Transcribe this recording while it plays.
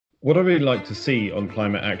What I really like to see on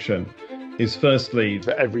climate action is firstly,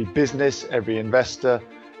 for every business, every investor,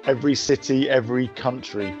 every city, every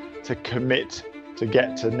country to commit to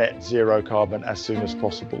get to net zero carbon as soon as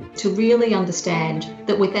possible. To really understand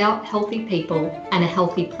that without healthy people and a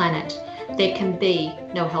healthy planet, there can be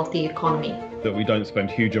no healthy economy. That we don't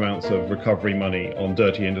spend huge amounts of recovery money on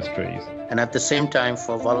dirty industries. And at the same time,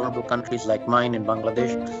 for vulnerable countries like mine in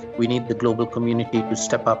Bangladesh, we need the global community to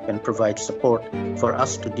step up and provide support for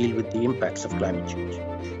us to deal with the impacts of climate change.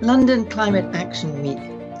 London Climate Action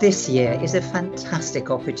Week this year is a fantastic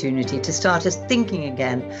opportunity to start us thinking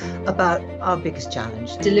again about our biggest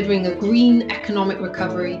challenge. Delivering a green economic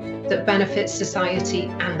recovery that benefits society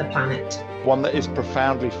and the planet. One that is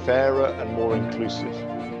profoundly fairer and more inclusive.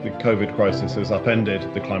 The COVID crisis has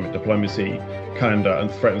upended the climate diplomacy calendar and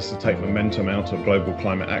threatens to take momentum out of global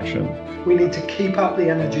climate action. We need to keep up the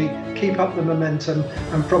energy, keep up the momentum,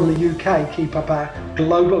 and from the UK, keep up our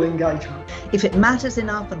global engagement. If it matters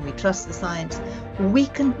enough and we trust the science, we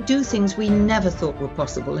can do things we never thought were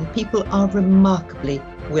possible, and people are remarkably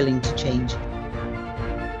willing to change.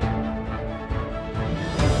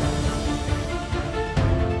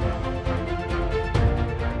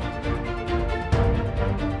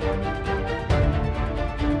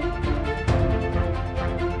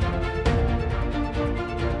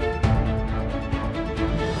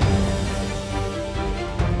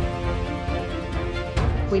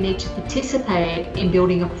 We need to participate in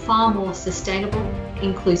building a far more sustainable,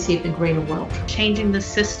 inclusive and greener world. Changing the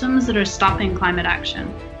systems that are stopping climate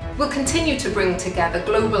action. We'll continue to bring together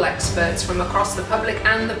global experts from across the public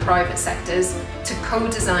and the private sectors to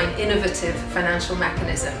co-design innovative financial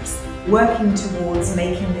mechanisms. Working towards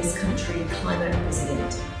making this country climate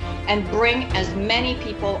resilient. And bring as many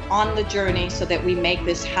people on the journey so that we make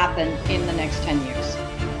this happen in the next 10 years.